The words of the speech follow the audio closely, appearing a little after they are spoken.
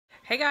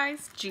Hey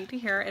guys, Chit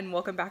here and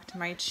welcome back to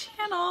my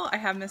channel. I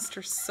have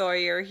Mr.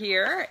 Sawyer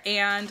here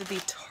and the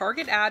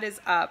Target ad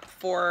is up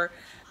for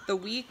the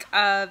week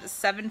of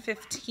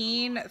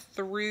 7/15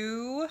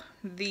 through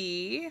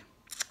I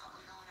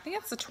think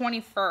it's the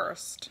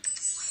 21st.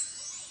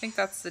 I think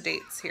that's the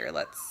dates here.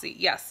 Let's see.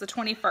 Yes, the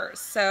 21st.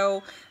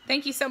 So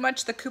thank you so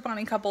much,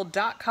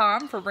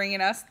 thecouponingcouple.com, for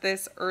bringing us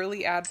this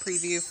early ad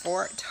preview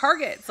for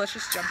Target. So let's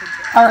just jump into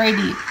it.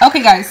 Alrighty.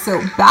 Okay, guys.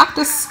 So back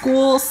to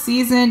school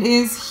season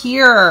is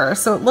here.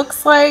 So it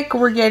looks like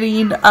we're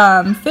getting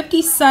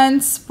 50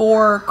 cents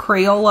for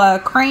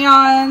Crayola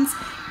crayons.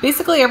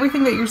 Basically,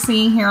 everything that you're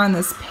seeing here on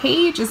this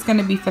page is going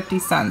to be 50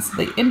 cents.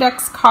 The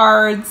index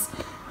cards,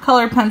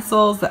 color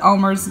pencils, the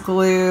Elmer's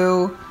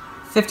glue,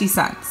 50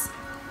 cents.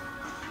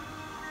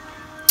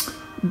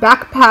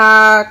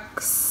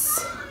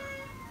 Backpacks,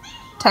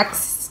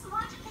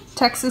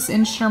 Texas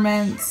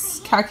Instruments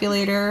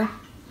calculator.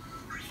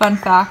 Fun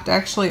fact, I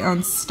actually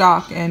own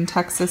stock in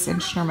Texas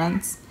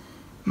Instruments.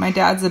 My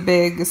dad's a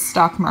big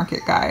stock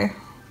market guy,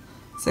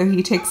 so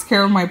he takes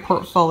care of my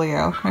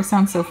portfolio. I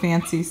sound so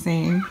fancy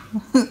saying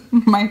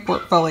my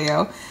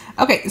portfolio.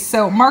 Okay,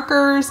 so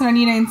markers,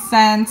 99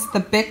 cents. The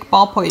Bic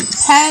ballpoint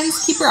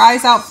pens. Keep your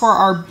eyes out for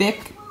our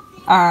Bic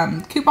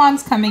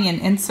coupons coming in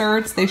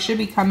inserts. They should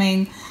be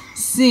coming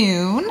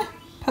soon.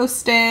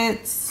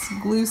 Post-its,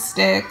 glue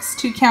sticks,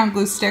 2-count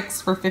glue sticks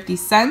for 50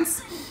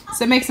 cents.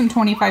 So it makes them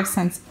 25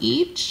 cents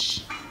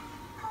each.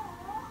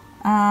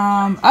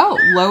 Oh,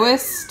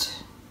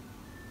 lowest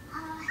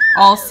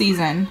all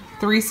season,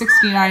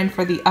 $3.69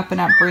 for the Up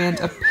and Up brand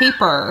of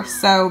paper.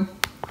 So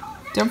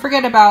don't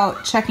forget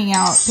about checking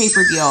out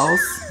paper deals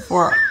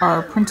for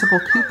our printable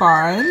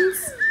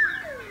coupons.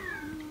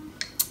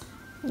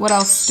 What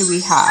else do we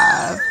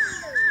have?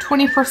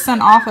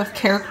 20% off of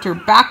character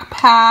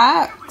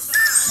backpacks.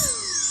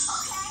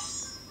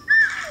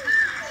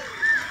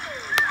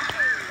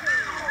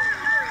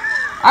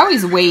 I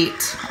always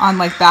wait on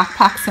like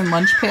backpacks and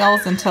lunch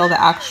pails until the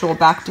actual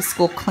back to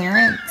school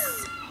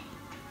clearance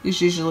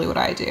is usually what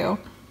I do.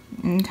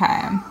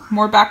 Okay,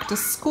 more back to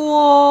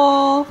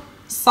school,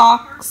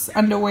 socks,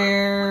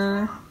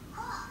 underwear.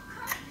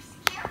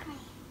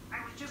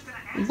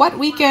 What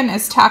weekend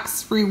is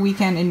tax-free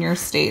weekend in your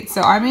state?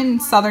 So I'm in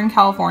Southern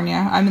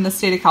California. I'm in the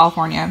state of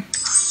California.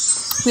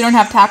 We don't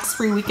have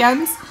tax-free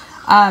weekends,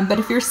 but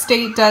if your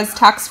state does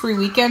tax-free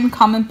weekend,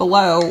 comment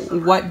below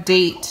what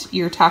date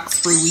your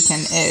tax-free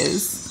weekend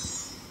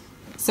is.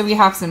 So we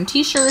have some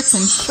t-shirts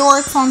and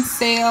shorts on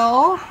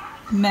sale,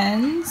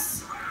 men's.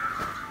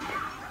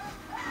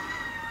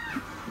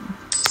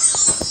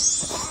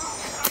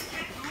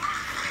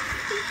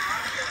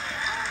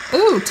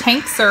 Ooh,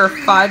 tanks are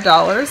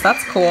 $5.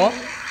 That's cool.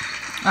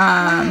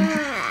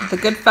 The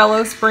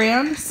Goodfellows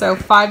brand. So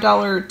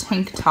 $5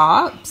 tank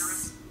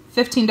tops.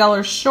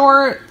 $15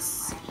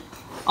 shorts.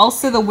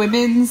 Also the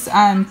women's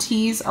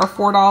tees are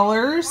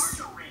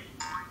 $4.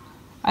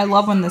 I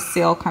love when the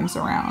sale comes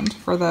around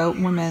for the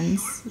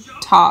women's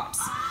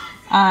tops.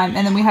 And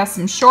then we have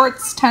some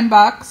shorts, 10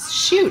 bucks.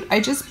 Shoot, I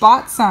just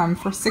bought some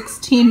for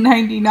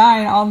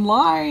 $16.99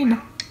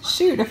 online.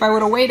 Shoot, if I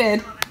would have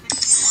waited,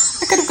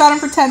 I could have got them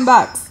for 10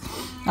 bucks.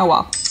 Oh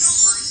well.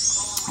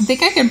 I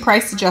think I can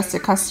price adjust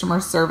at customer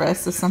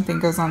service if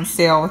something goes on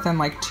sale within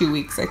like 2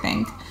 weeks, I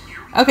think.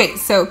 Okay,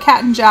 so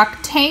Cat and Jack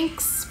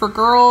tanks for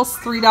girls,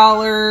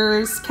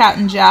 $3. Cat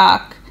and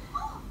Jack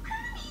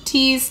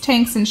tees,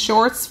 tanks, and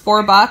shorts,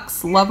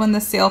 $4. Love when the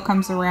sale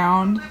comes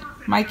around.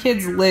 My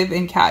kids live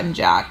in Cat and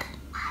Jack.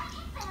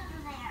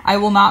 I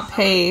will not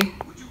pay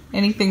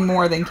anything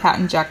more than Cat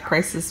and Jack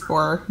prices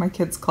for my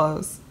kids'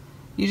 clothes.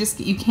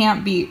 You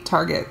can't beat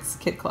Target's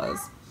kid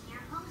clothes.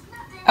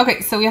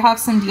 Okay, so we have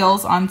some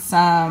deals on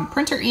some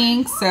printer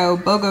ink. So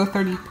BOGO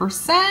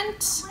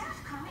 30%,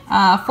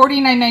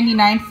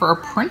 $49.99 for a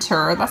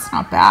printer. That's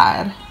not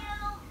bad.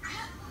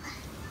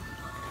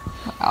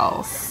 What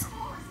else?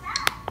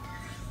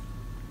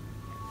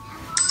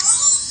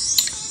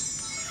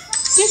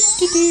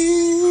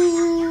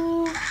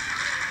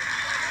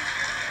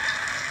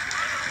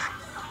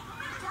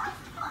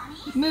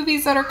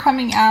 Movies that are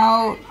coming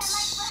out.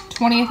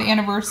 20th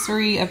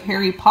anniversary of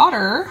Harry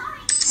Potter.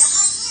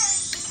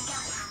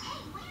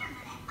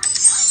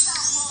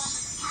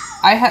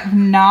 I've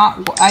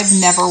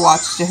never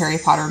watched a Harry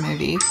Potter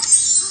movie.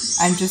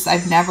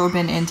 I've never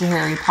been into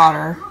Harry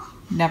Potter.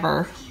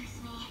 Never.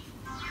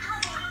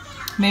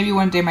 Maybe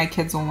one day my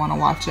kids will want to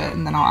watch it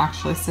and then I'll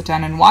actually sit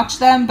down and watch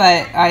them,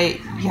 but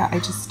I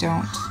just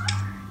don't.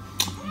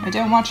 I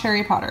don't watch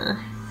Harry Potter.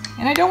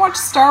 And I don't watch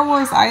Star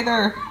Wars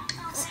either.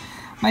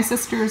 My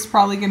sister is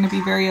probably going to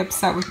be very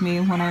upset with me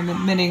when I'm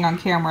admitting on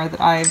camera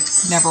that I've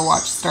never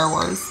watched Star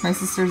Wars. My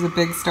sister's a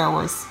big Star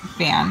Wars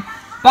fan.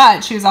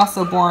 But she was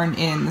also born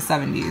in the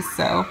 70s,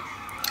 so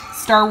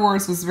Star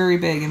Wars was very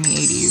big in the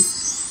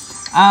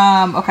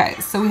 80s. Okay,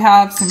 so we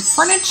have some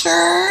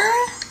furniture.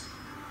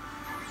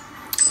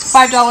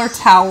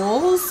 $5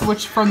 towels,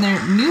 which from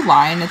their new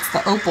line, it's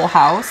the Opal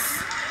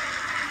House.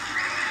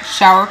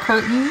 Shower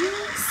curtains.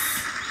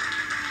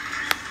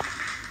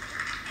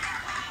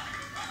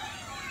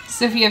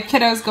 So if you have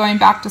kiddos going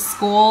back to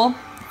school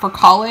for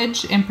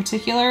college in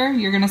particular,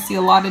 you're going to see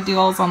a lot of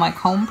deals on like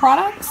home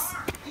products.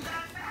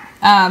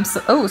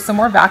 Some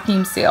more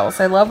vacuum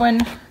sales. I love when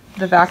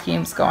the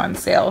vacuums go on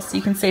sale. So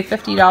you can save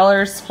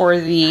 $50 for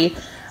the,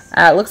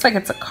 looks like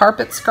it's a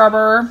carpet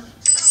scrubber.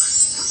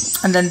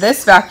 And then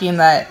this vacuum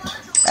that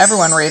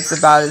everyone raves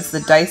about is the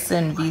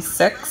Dyson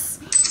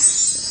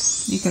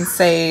V6. You can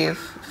save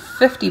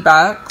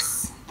 $50.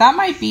 That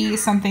might be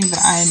something that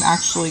I'm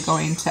actually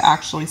going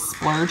to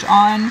splurge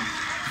on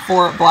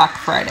for Black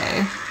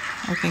Friday.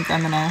 I think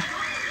I'm going to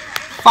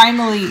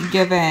finally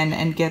give in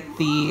and get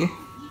the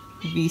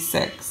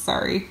V6.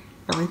 Sorry,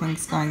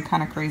 everything's going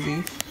kind of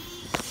crazy.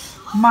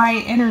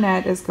 My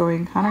internet is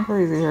going kind of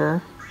crazy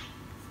here.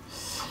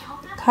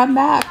 Come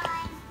back.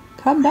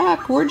 Come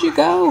back. Where'd you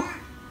go?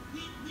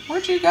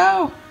 Where'd you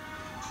go?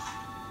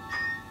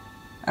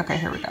 Okay,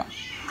 here we go.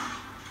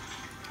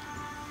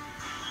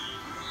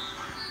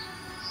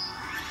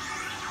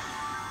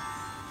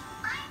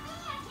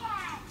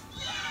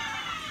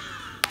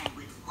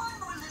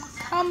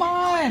 Come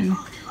on.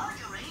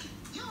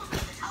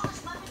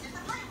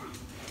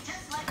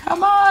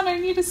 Come on, I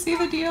need to see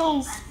the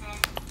deals.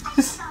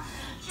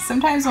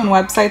 Sometimes when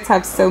websites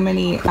have so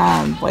many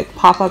like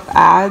pop-up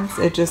ads,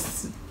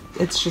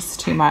 it's just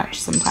too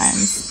much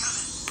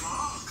sometimes.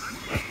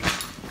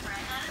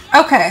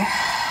 Okay,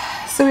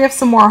 so we have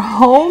some more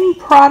home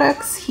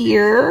products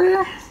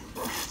here.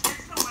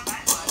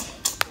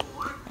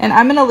 And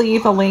I'm gonna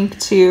leave a link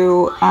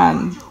to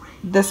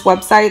this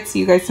website so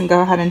you guys can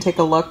go ahead and take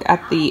a look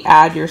at the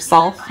ad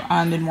yourself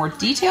in more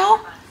detail.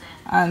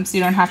 So you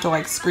don't have to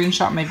like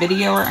screenshot my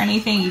video or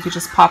anything. You could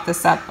just pop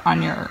this up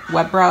on your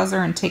web browser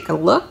and take a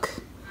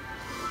look.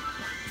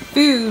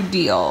 Food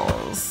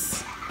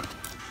deals.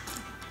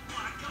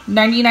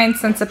 99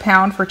 cents a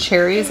pound for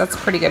cherries. That's a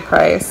pretty good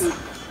price.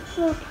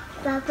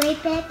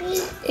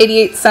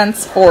 88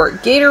 cents for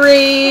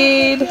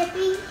Gatorade.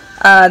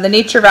 The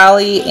Nature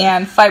Valley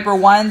and Fiber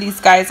One.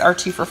 These guys are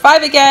 2 for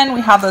 $5 again.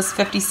 We have those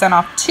 50%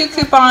 off 2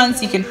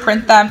 coupons. You can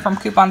print them from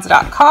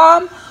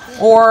coupons.com.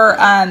 Or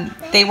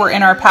they were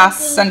in our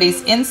past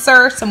Sunday's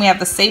inserts, and we have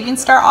the Saving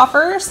Star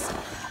offers.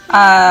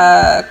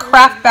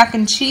 Kraft Mac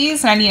and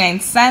Cheese, 99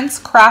 cents.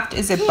 Kraft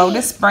is a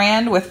bonus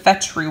brand with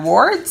Fetch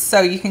Rewards,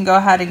 so you can go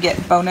ahead and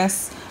get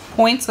bonus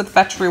points with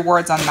Fetch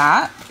Rewards on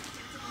that.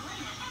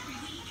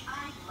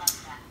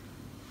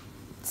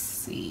 Let's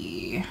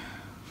see.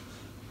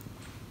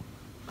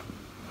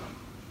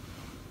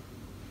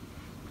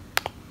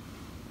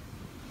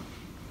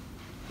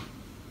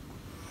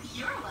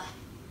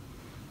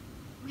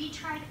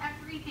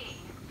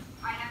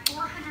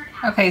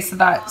 Okay, so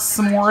that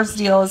s'mores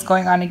deal is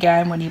going on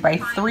again. When you buy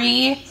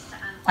 3,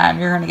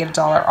 you're going to get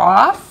 $1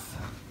 off.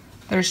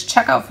 There's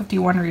checkout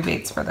 51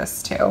 rebates for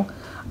this too.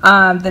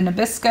 The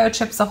Nabisco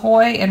Chips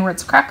Ahoy and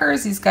Ritz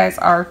Crackers. These guys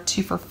are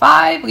 2 for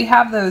 $5. We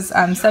have those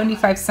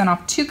 75%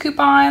 off 2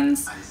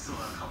 coupons.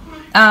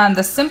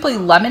 The Simply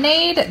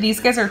Lemonade.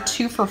 These guys are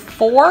 2 for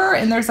 $4.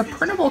 And there's a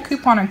printable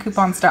coupon on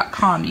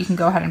coupons.com you can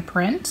go ahead and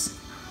print.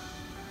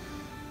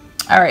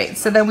 All right,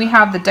 so then we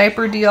have the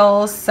diaper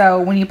deals.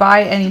 So when you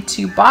buy any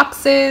 2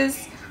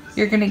 boxes,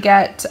 you're gonna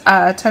get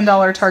a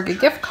 $10 Target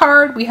gift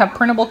card. We have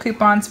printable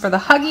coupons for the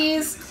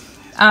Huggies.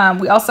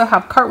 We also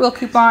have Cartwheel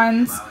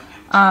coupons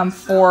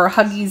for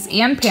Huggies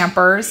and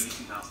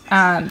Pampers.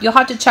 You'll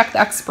have to check the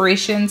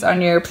expirations on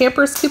your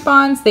Pampers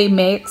coupons. They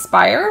may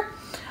expire.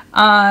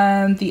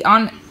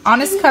 The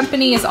Honest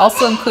Company is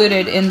also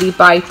included in the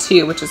buy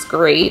 2, which is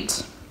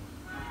great.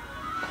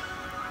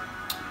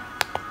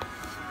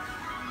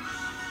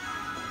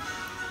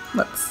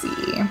 Let's see.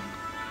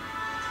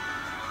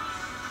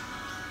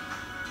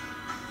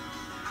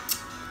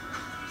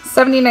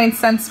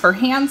 $0.79 for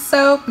hand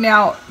soap.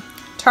 Now,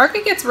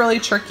 Target gets really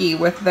tricky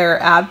with their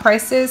ad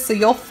prices, so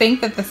you'll think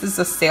that this is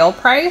a sale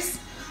price,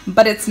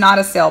 but it's not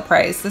a sale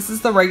price. This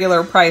is the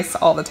regular price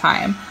all the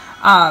time.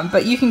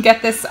 But you can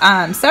get this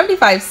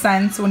 75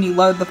 cents when you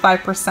load the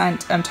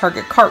 5%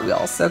 Target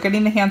Cartwheel. So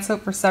getting the hand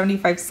soap for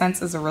 75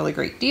 cents is a really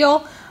great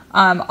deal.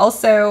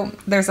 Also,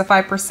 there's a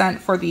 5%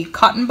 for the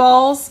cotton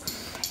balls.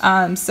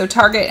 So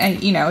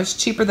Target, you know, is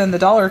cheaper than the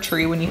Dollar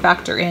Tree when you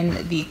factor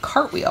in the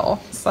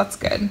Cartwheel. So that's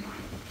good.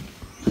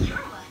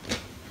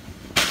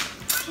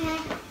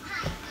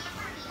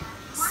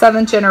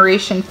 7th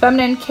Generation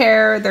Feminine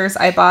Care. There's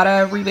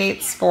Ibotta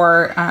rebates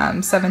for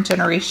 7th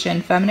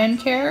Generation Feminine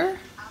Care.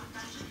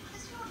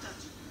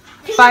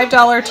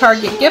 $5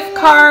 Target gift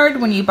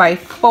card when you buy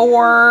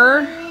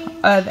 4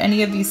 of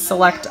any of these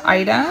select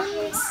items.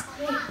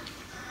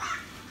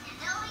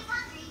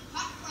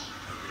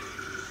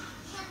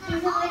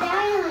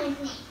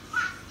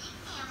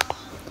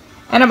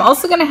 And I'm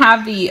also going to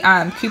have the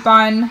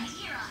coupon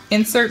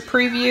insert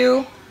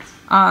preview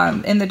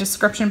in the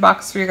description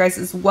box for you guys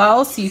as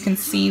well, so you can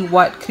see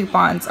what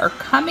coupons are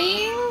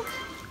coming.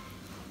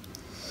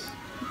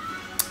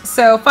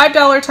 So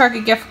 $5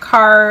 Target gift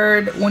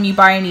card when you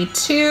buy any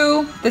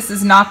 2. This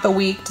is not the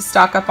week to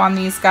stock up on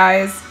these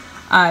guys.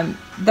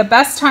 The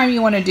best time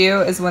you want to do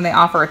is when they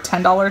offer a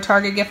 $10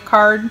 Target gift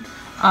card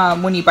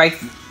when you buy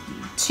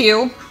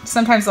 2.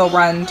 Sometimes they'll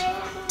run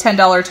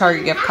 $10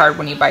 Target gift card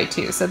when you buy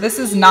 2. So this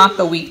is not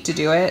the week to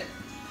do it.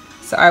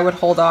 So I would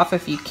hold off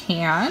if you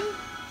can.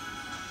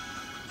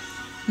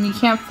 And you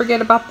can't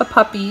forget about the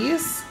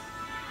puppies.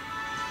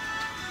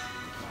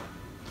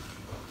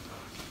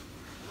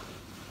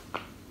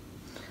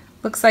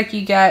 Looks like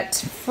you get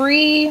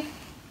free.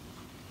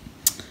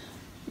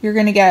 You're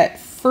gonna get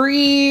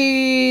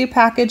free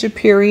package of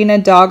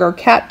Purina dog or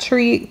cat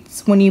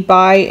treats when you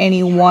buy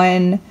any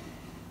one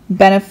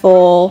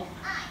Beneful.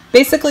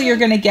 Basically, you're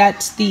gonna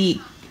get the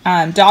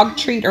dog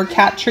treat or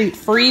cat treat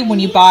free when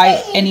you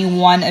buy any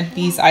one of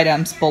these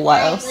items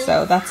below.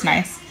 So that's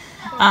nice.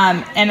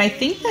 And I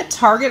think that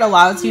Target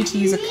allows you to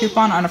use a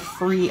coupon on a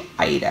free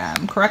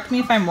item. Correct me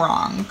if I'm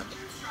wrong.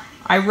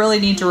 I really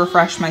need to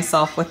refresh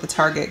myself with the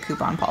Target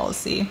coupon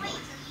policy.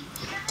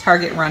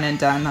 Target run and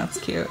done. That's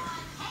cute.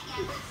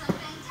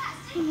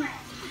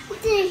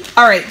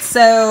 All right,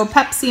 so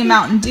Pepsi and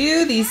Mountain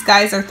Dew. These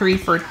guys are 3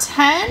 for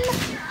 $10.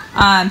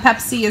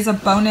 Pepsi is a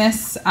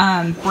bonus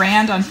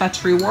brand on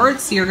Fetch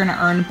Rewards, so you're going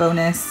to earn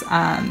bonus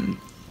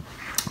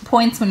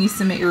points when you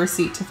submit your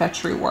receipt to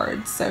Fetch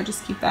Rewards. So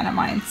just keep that in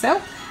mind. So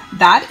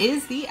that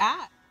is the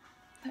ad.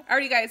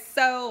 Alrighty guys,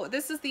 so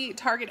this is the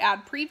Target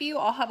ad preview.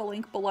 I'll have a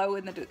link below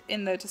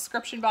in the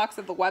description box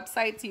of the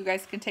website so you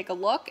guys can take a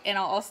look, and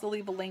I'll also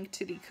leave a link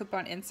to the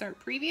coupon insert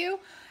preview.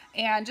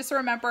 And just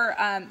remember,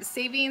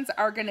 savings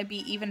are going to be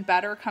even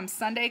better come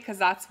Sunday because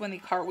that's when the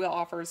cartwheel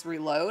offers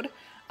reload.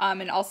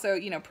 And also,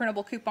 you know,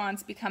 printable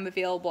coupons become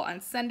available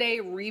on Sunday,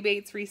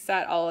 rebates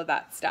reset, all of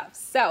that stuff.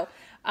 So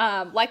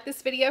like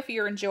this video if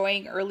you're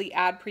enjoying early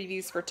ad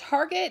previews for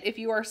Target. If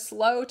you are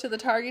slow to the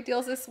Target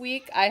deals this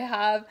week, I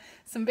have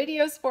some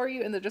videos for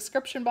you in the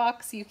description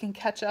box so you can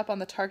catch up on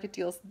the Target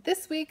deals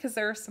this week because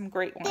there are some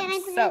great ones.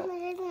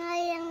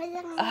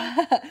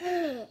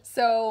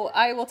 So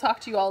I will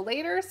talk to you all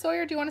later.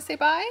 Sawyer, do you want to say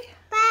bye?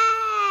 Bye.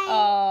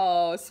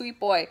 Oh, sweet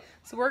boy.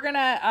 So we're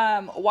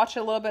gonna watch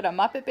a little bit of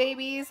Muppet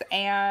Babies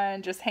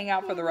and just hang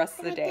out for the rest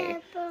of the day.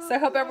 So I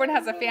hope everyone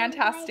has a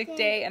fantastic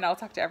day, and I'll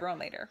talk to everyone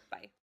later.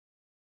 Bye.